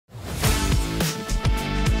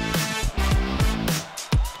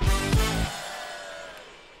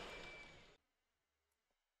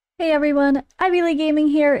Hey everyone, Ivy Gaming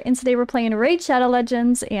here, and today we're playing Raid Shadow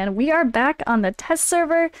Legends, and we are back on the test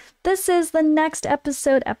server. This is the next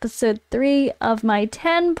episode, episode 3 of my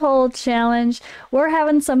 10 pull challenge. We're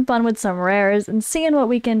having some fun with some rares and seeing what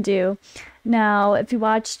we can do. Now, if you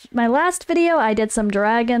watched my last video, I did some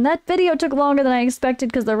dragon. That video took longer than I expected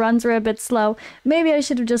because the runs were a bit slow. Maybe I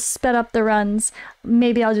should have just sped up the runs.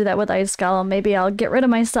 Maybe I'll do that with Ice Golem. Maybe I'll get rid of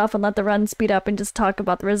my stuff and let the run speed up and just talk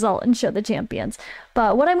about the result and show the champions.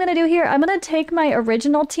 But what I'm going to do here, I'm going to take my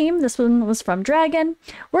original team. This one was from Dragon.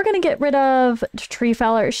 We're going to get rid of Tree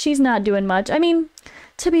Feller. She's not doing much. I mean,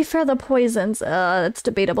 to be fair, the poisons, it's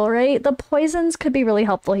debatable, right? The poisons could be really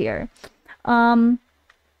helpful here.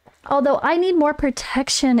 Although I need more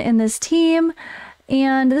protection in this team,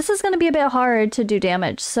 and this is going to be a bit hard to do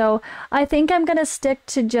damage. So I think I'm going to stick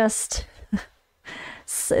to just,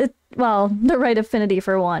 well, the right affinity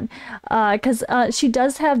for one. Because she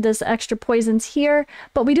does have this extra poisons here,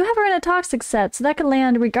 but we do have her in a toxic set, so that could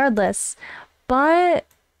land regardless. But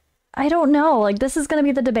I don't know. Like, this is going to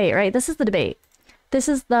be the debate, right? This is the debate. This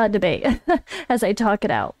is the debate as I talk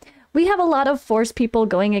it out. We have a lot of force people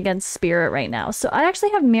going against Spirit right now. So I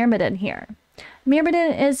actually have Myrmidon here.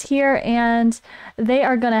 Myrmidon is here, and they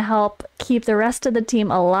are going to help keep the rest of the team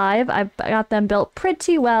alive. I've got them built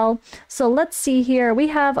pretty well. So let's see here. We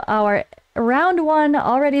have our round 1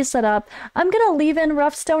 already set up. I'm going to leave in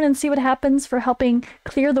Roughstone and see what happens for helping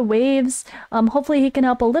clear the waves. Hopefully he can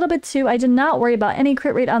help a little bit too. I did not worry about any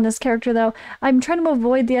crit rate on this character though. I'm trying to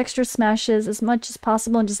avoid the extra smashes as much as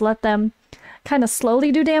possible and just let them kind of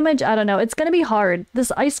slowly do damage. I don't know. It's going to be hard.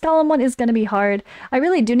 This Ice Golem one is going to be hard. I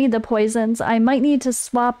really do need the poisons. I might need to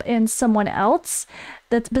swap in someone else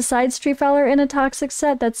that's besides Tree Feller in a toxic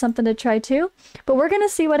set. That's something to try too. But we're going to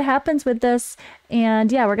see what happens with this.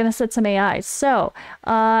 And yeah, we're going to set some AI. So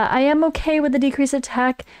I am okay with the decreased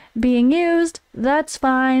attack being used. That's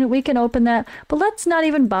fine. We can open that. But let's not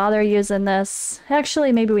even bother using this.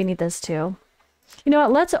 Actually, maybe we need this too. You know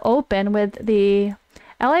what? Let's open with the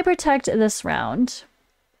Ally Protect this round,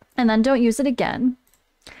 and then don't use it again.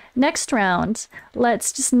 Next round,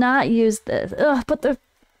 let's just not use this. Ugh, but the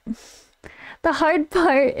hard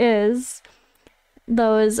part is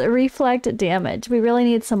those reflect damage. We really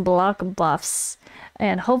need some block buffs,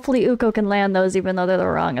 and hopefully Uko can land those even though they're the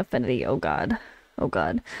wrong affinity. Oh god. Oh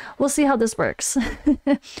god. We'll see how this works.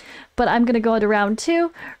 But I'm going to go into round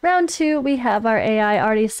 2. Round 2, we have our AI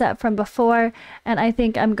already set from before, and I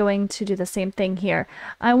think I'm going to do the same thing here.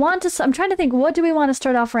 I'm trying to think, what do we want to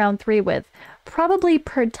start off round 3 with? Probably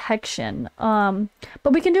protection.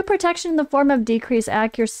 But we can do protection in the form of decreased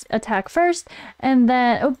accuracy attack first, and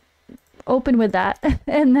then open with that,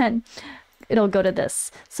 and then it'll go to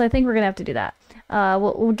this. So I think we're going to have to do that.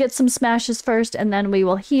 We'll get some smashes first, and then we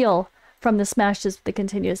will heal from the smashes with the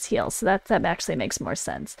continuous heal. So that actually makes more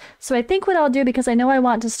sense. So I think what I'll do, because I know I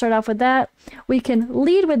want to start off with that, we can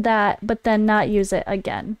lead with that, but then not use it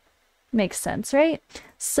again. Makes sense, right?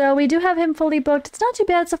 So we do have him fully booked. It's not too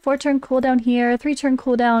bad. It's a 4-turn cooldown here, 3-turn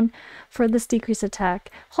cooldown for this decreased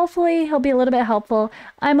attack. Hopefully he'll be a little bit helpful.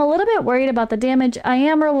 I'm a little bit worried about the damage. I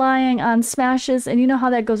am relying on smashes, and you know how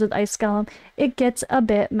that goes with Ice Golem. It gets a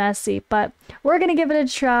bit messy, but we're gonna give it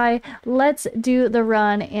a try. Let's do the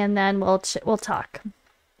run, and then we'll talk.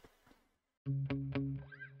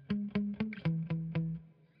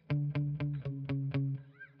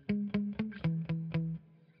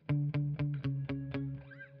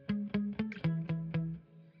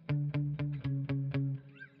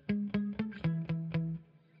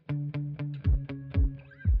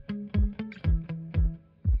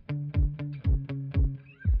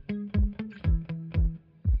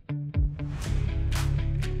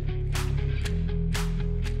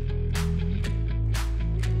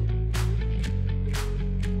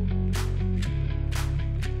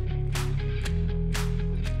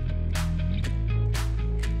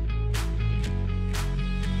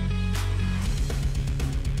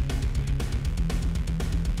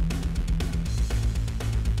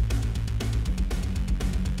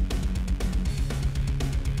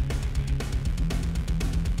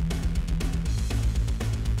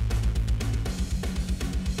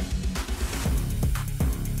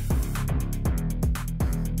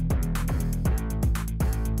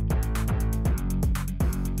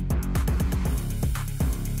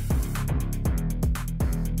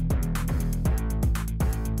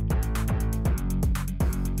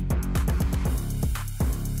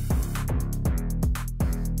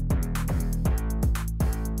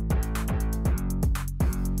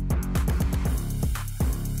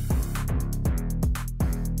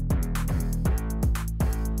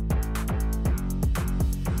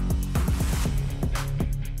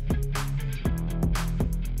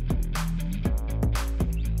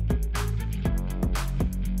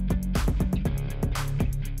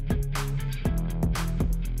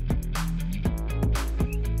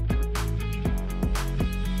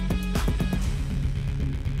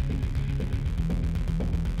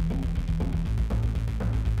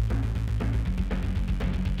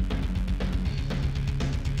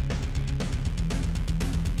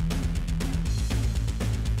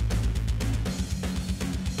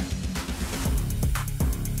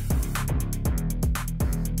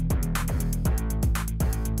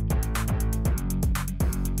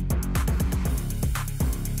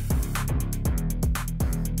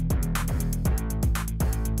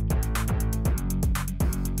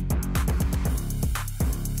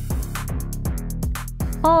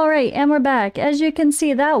 All right, and we're back. As you can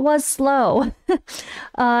see, that was slow.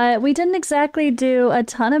 We didn't exactly do a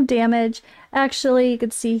ton of damage. Actually, you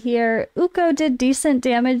can see here, Uko did decent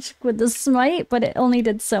damage with the smite, but it only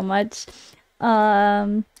did so much.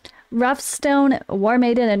 Roughstone, War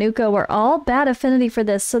Maiden, and Uko were all bad affinity for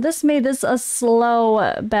this, so this made this a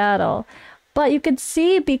slow battle. But you could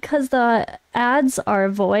see, because the ads are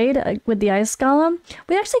void with the Ice Golem,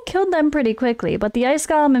 we actually killed them pretty quickly. But the Ice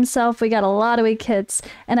Golem himself, we got a lot of weak hits,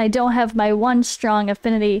 and I don't have my one strong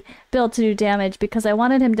affinity built to do damage because I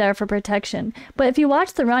wanted him there for protection. But if you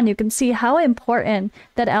watch the run, you can see how important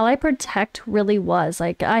that ally protect really was.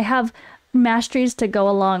 Like, I have masteries to go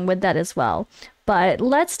along with that as well. But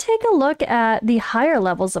let's take a look at the higher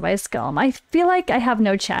levels of Ice Golem. I feel like I have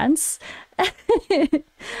no chance.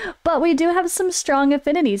 But we do have some strong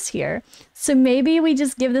affinities here. So maybe we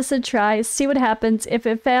just give this a try, see what happens. If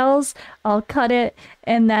it fails, I'll cut it,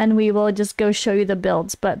 and then we will just go show you the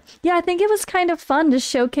builds. But yeah, I think it was kind of fun to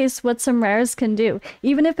showcase what some rares can do.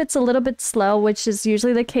 Even if it's a little bit slow, which is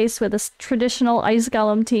usually the case with a traditional Ice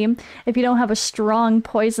Golem team. If you don't have a strong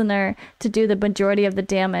poisoner to do the majority of the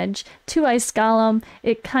damage to Ice Golem,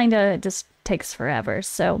 it kind of just takes forever.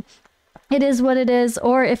 So it is what it is.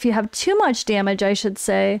 Or if you have too much damage, I should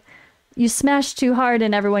say, you smash too hard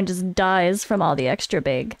and everyone just dies from all the extra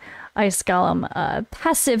big Ice Golem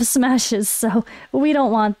passive smashes. So we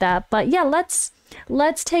don't want that. But yeah, let's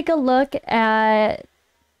take a look at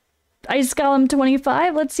Ice Golem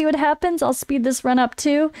 25. Let's see what happens. I'll speed this run up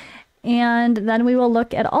too. And then we will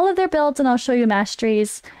look at all of their builds and I'll show you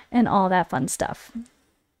masteries and all that fun stuff.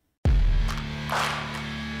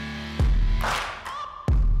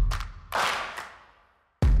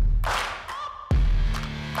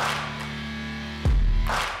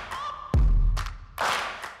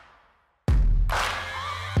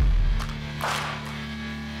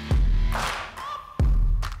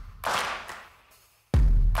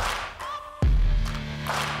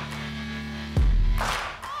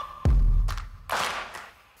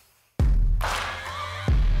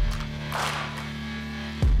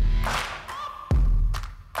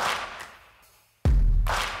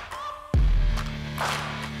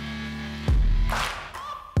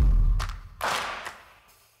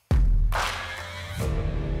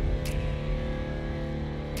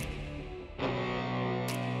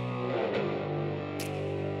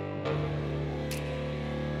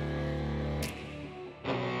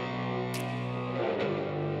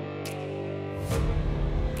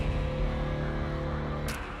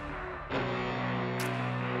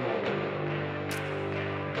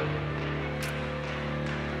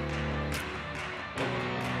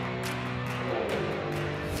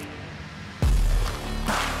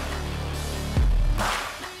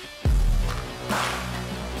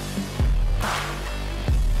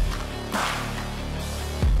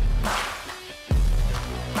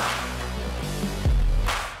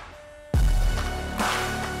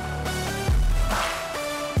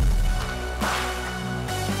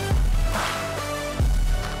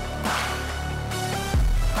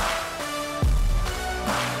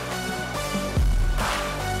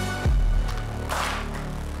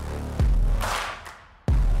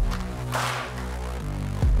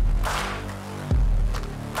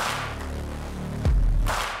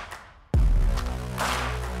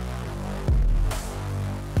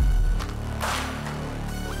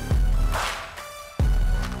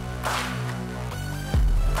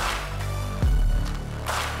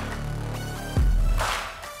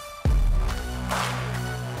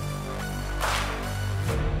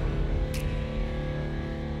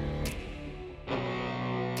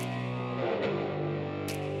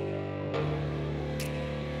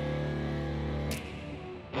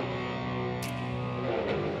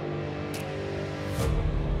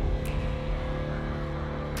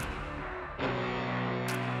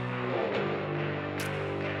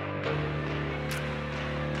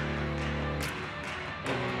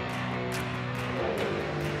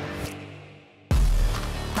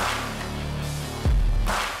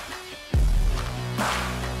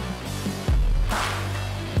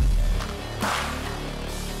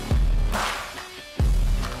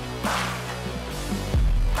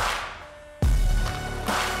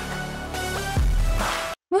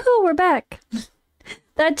 Woohoo, we're back.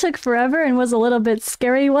 That took forever and was a little bit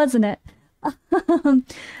scary, wasn't it?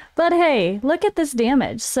 But hey, look at this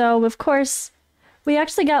damage. So, of course, we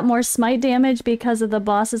actually got more smite damage because of the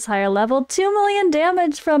boss's higher level. 2 million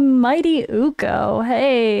damage from Mighty Uko.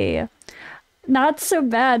 Hey, not so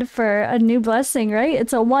bad for a new blessing, right?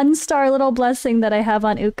 It's a 1-star little blessing that I have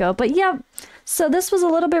on Uko. But yeah, so this was a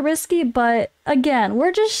little bit risky, but again,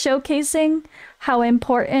 we're just showcasing how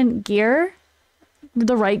important gear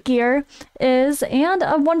the right gear is, and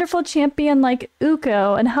a wonderful champion like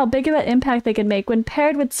Uko and how big of an impact they can make when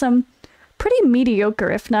paired with some pretty mediocre,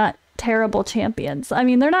 if not terrible champions. I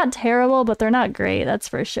mean, they're not terrible, but they're not great, that's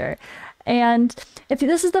for sure. And if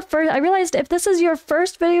this is the first, I realized if this is your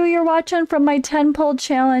first video you're watching from my 10 pull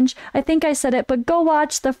challenge, I think I said it, but go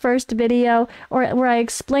watch the first video where I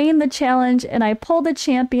explain the challenge and I pull the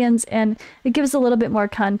champions and it gives a little bit more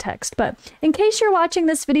context. But in case you're watching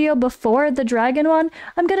this video before the dragon one,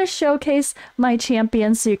 I'm going to showcase my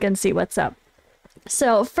champions so you can see what's up.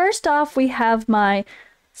 So first off, we have my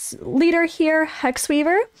leader here,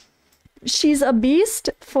 Hexweaver. She's a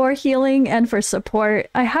beast for healing and for support.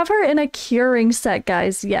 I have her in a curing set,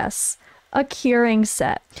 guys. Yes, a curing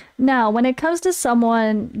set. Now, when it comes to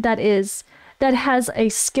someone that has a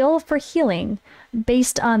skill for healing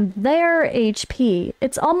based on their HP,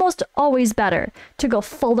 it's almost always better to go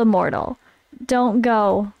full immortal. Don't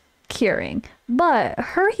go curing. But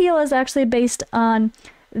her heal is actually based on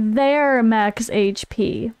their max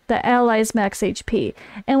HP, the allies' max HP.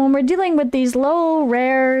 And when we're dealing with these low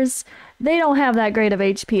rares, they don't have that great of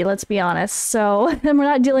HP, let's be honest. So, and we're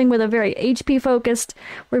not dealing with a very HP focused,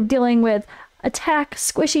 we're dealing with attack,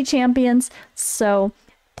 squishy champions. So,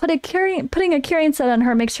 putting a curing set on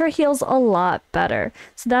her makes her heals a lot better.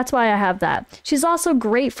 So that's why I have that. She's also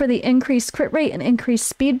great for the increased crit rate and increased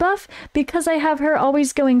speed buff because I have her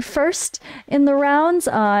always going first in the rounds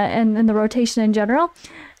and in the rotation in general.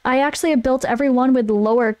 I actually have built everyone with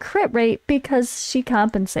lower crit rate because she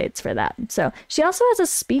compensates for that. So she also has a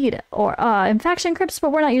speed or infection crypts,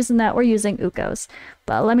 but we're not using that. We're using Ukos.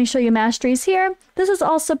 But let me show you masteries here. This is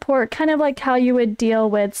all support, kind of like how you would deal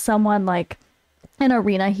with someone like an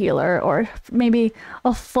arena healer or maybe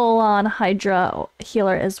a full-on Hydra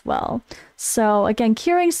healer as well. So again,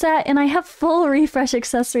 curing set, and I have full refresh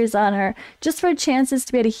accessories on her just for chances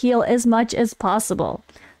to be able to heal as much as possible.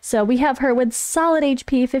 So we have her with solid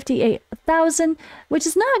HP, 58,000, which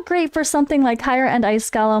is not great for something like higher end Ice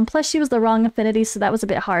Golem. Plus she was the wrong affinity, so that was a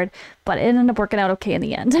bit hard, but it ended up working out okay in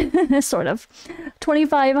the end, sort of.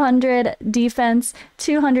 2,500 defense,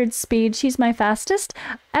 200 speed. She's my fastest.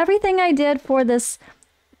 Everything I did for this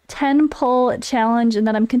 10 pull challenge and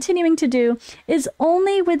that I'm continuing to do is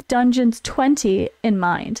only with Dungeons 20 in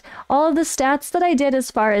mind. All of the stats that I did as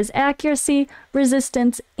far as accuracy,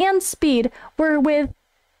 resistance, and speed were with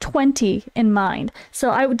 20 in mind. So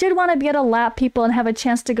I did want to be able to lap people and have a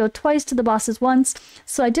chance to go twice to the bosses once.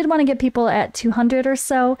 So I did want to get people at 200 or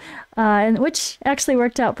so, and which actually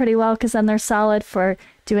worked out pretty well because then they're solid for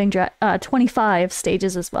doing 25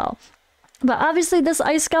 stages as well. But obviously this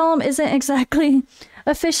Ice Golem isn't exactly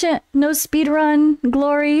efficient, no speedrun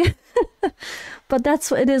glory. But that's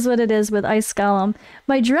what it is with Ice Golem.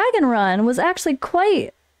 My Dragon Run was actually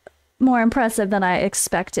quite more impressive than I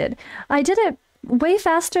expected. I did it way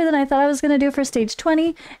faster than I thought I was going to do for stage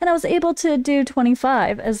 20, and I was able to do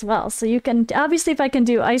 25 as well. So you can, obviously if I can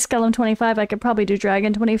do Ice Golem 25, I could probably do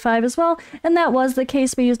Dragon 25 as well, and that was the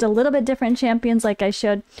case. We used a little bit different champions like I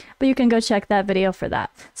showed, but you can go check that video for that.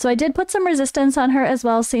 So I did put some resistance on her as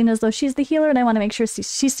well, seeing as though she's the healer and I want to make sure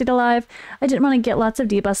she stayed alive. I didn't want to get lots of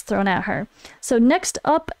debuffs thrown at her. So next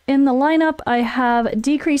up in the lineup, I have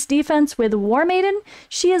decreased defense with War Maiden.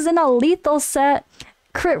 She is in a lethal set.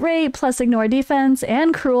 Crit rate plus ignore defense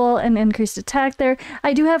and cruel and increased attack there.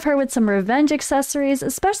 I do have her with some revenge accessories,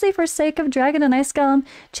 especially for sake of Dragon and Ice Golem.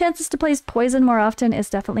 Chances to place poison more often is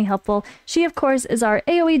definitely helpful. She, of course, is our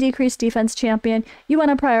AoE decreased defense champion. You want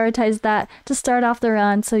to prioritize that to start off the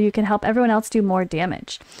run so you can help everyone else do more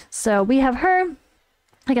damage. So we have her.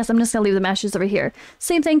 I guess I'm just going to leave the masteries over here.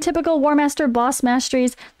 Same thing, typical War Master boss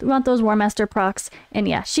masteries. We want those War Master procs. And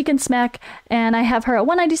yeah, she can smack. And I have her at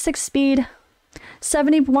 196 speed.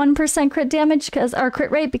 71% crit damage our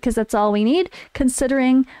crit rate because that's all we need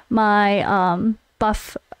considering my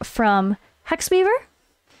buff from Hexweaver.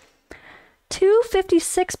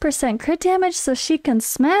 256% crit damage, so she can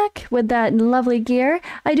smack with that lovely gear.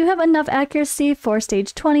 I do have enough accuracy for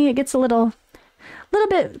stage 20. It gets a little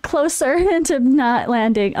bit closer to not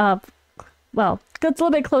landing up. Well, gets a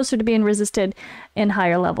little bit closer to being resisted in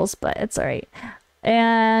higher levels, but it's alright.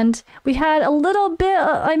 And we had a little bit,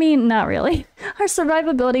 I mean, not really. Her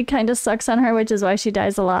survivability kind of sucks on her, which is why she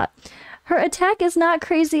dies a lot. Her attack is not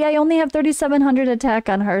crazy. I only have 3,700 attack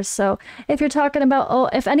on her. So if you're talking about,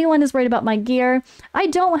 oh, if anyone is worried about my gear, I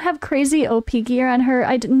don't have crazy OP gear on her.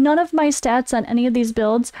 None of my stats on any of these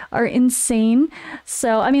builds are insane.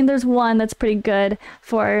 So, I mean, there's one that's pretty good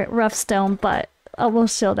for Rough Stone, but we'll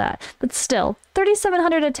show that. But still,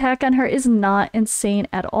 3,700 attack on her is not insane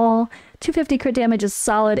at all. 250 crit damage is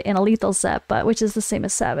solid in a lethal set, but which is the same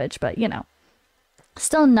as Savage, but you know,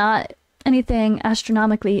 still not anything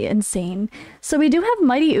astronomically insane. So we do have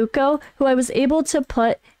Mighty Uko, who I was able to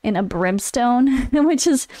put in a Brimstone, which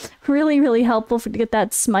is really, really helpful to get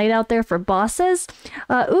that smite out there for bosses.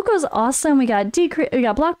 Uko's awesome. We got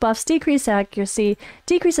block buffs, decrease accuracy,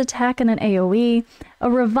 decrease attack and an AoE, a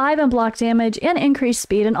revive and block damage, and increased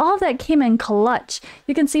speed, and all of that came in clutch.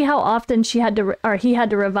 You can see how often he had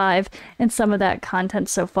to revive in some of that content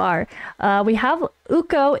so far. We have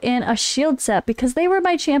Uko in a shield set because they were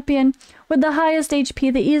my champion with the highest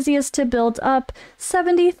HP, the easiest to build up,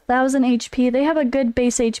 70,000 HP. They have a good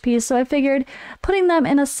base HP, so I figured putting them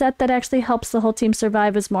in a set that actually helps the whole team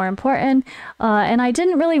survive is more important. And I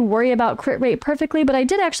didn't really worry about crit rate perfectly, but I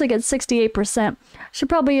did actually get 68%. Should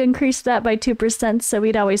probably increase that by 2% so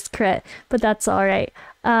we'd always crit, but that's all right.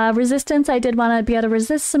 Resistance, I did want to be able to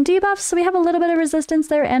resist some debuffs, so we have a little bit of resistance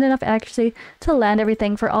there and enough accuracy to land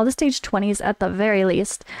everything for all the stage 20s at the very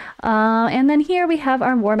least. And then here we have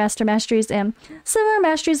our War Master Masteries and similar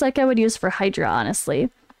masteries like I would use for Hydra, honestly.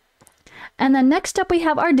 And then next up we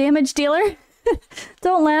have our damage dealer.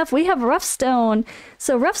 Don't laugh, we have Rough Stone.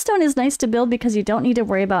 So Rough Stone is nice to build because you don't need to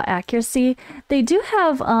worry about accuracy. They do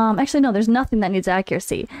have, actually no, there's nothing that needs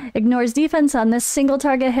accuracy. Ignores defense on this single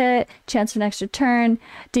target hit, chance for an extra turn,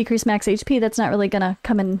 decrease max HP, that's not really gonna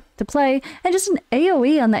come into play, and just an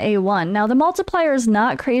AoE on the A1. Now the multiplier is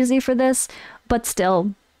not crazy for this, but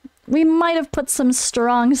still, we might have put some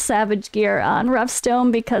strong Savage gear on Rough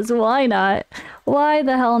Stone because why not? Why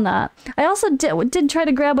the hell not? I also did try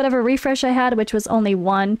to grab whatever refresh I had, which was only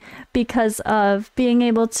 1, because of being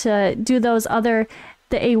able to do those the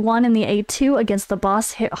A1 and the A2 against the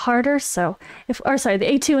boss hit harder. So the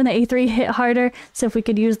A2 and the A3 hit harder. So if we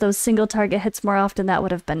could use those single target hits more often, that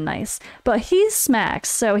would have been nice. But he's smacks,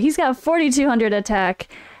 so he's got 4,200 attack.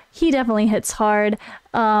 He definitely hits hard.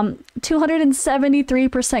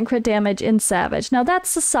 273% crit damage in Savage. Now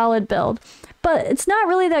that's a solid build, but it's not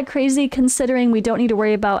really that crazy considering we don't need to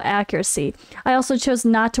worry about accuracy. I also chose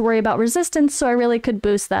not to worry about resistance, so I really could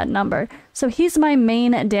boost that number. So he's my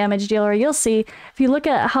main damage dealer. You'll see, if you look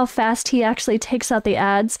at how fast he actually takes out the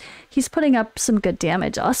adds, he's putting up some good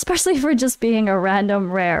damage, especially for just being a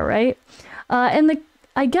random rare, right?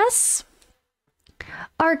 I guess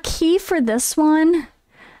our key for this one,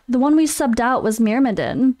 the one we subbed out, was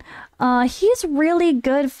Myrmidon. He's really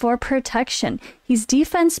good for protection. He's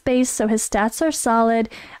defense-based, so his stats are solid.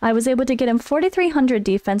 I was able to get him 4,300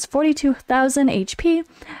 defense, 42,000 HP,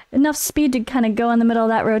 enough speed to kind of go in the middle of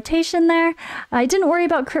that rotation there. I didn't worry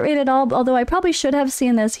about crit rate at all, although I probably should have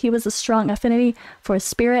seen this. He was a strong affinity for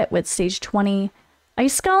Spirit with stage 20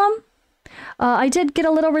 Ice Golem. I did get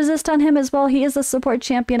a little resist on him as well. He is a support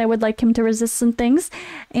champion. I would like him to resist some things.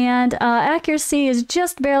 And accuracy is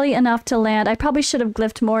just barely enough to land. I probably should have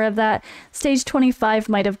glyphed more of that. Stage 25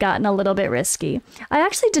 might have gotten a little bit risky. I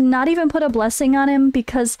actually did not even put a blessing on him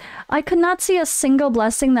because I could not see a single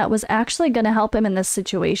blessing that was actually going to help him in this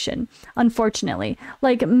situation, unfortunately.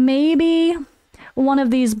 Like maybe one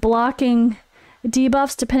of these blocking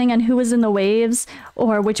debuffs depending on who was in the waves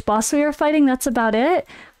or which boss we were fighting. That's about it.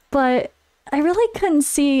 But I really couldn't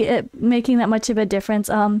see it making that much of a difference.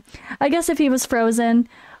 I guess if he was frozen,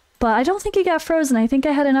 but I don't think he got frozen. I think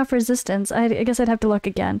I had enough resistance. I guess I'd have to look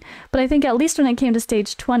again. But I think at least when it came to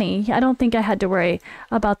stage 20, I don't think I had to worry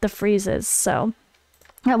about the freezes. So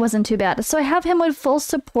that wasn't too bad. So I have him with full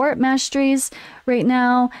support masteries right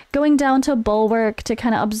now, going down to Bulwark to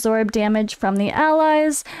kind of absorb damage from the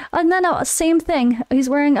allies. And then same thing, he's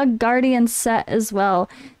wearing a Guardian set as well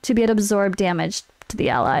to be able to absorb damage to the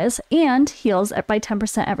allies and heals by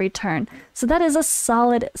 10% every turn. So that is a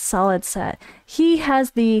solid set. He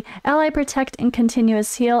has the ally protect and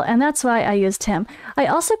continuous heal, and that's why I used him. I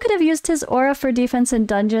also could have used his aura for defense in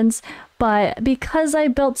dungeons, but because I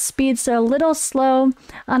built speed so a little slow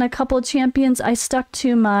on a couple champions, I stuck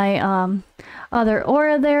to my other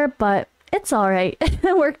aura there, but it's alright.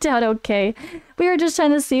 It worked out okay. We were just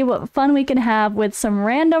trying to see what fun we can have with some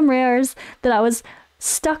random rares that I was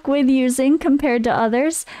stuck with using compared to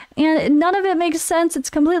others, and none of it makes sense. It's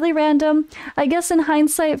completely random. I guess in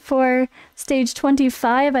hindsight for stage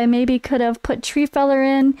 25 I maybe could have put Tree Feller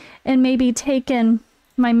in and maybe taken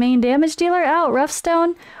my main damage dealer out, Rough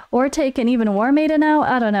Stone, or taken even War Maiden out.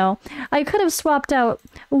 I don't know. I could have swapped out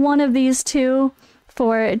one of these two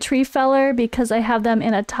for Tree Feller because I have them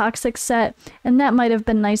in a toxic set, and that might have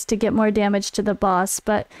been nice to get more damage to the boss,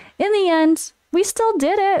 but in the end we still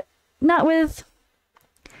did it. Not with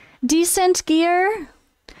decent gear,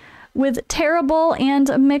 with terrible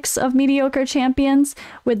and a mix of mediocre champions,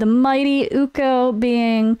 with the mighty Uko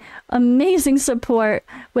being amazing support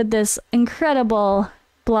with this incredible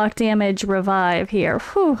block damage revive here.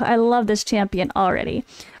 Whew, I love this champion already.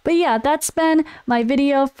 But yeah, that's been my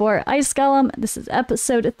video for Ice Golem. This is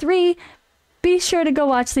episode 3. Be sure to go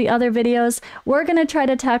watch the other videos. We're going to try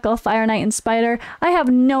to tackle Fire Knight and Spider. I have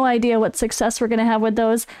no idea what success we're going to have with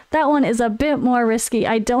those. That one is a bit more risky.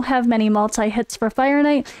 I don't have many multi-hits for Fire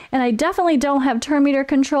Knight, and I definitely don't have turn meter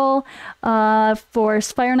control for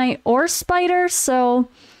Fire Knight or Spider, so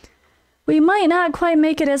we might not quite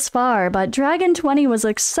make it as far, but Dragon 20 was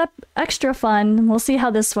extra fun. We'll see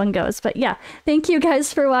how this one goes. But yeah, thank you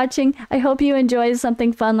guys for watching. I hope you enjoyed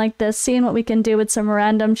something fun like this, seeing what we can do with some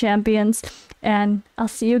random champions. And I'll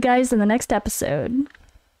see you guys in the next episode.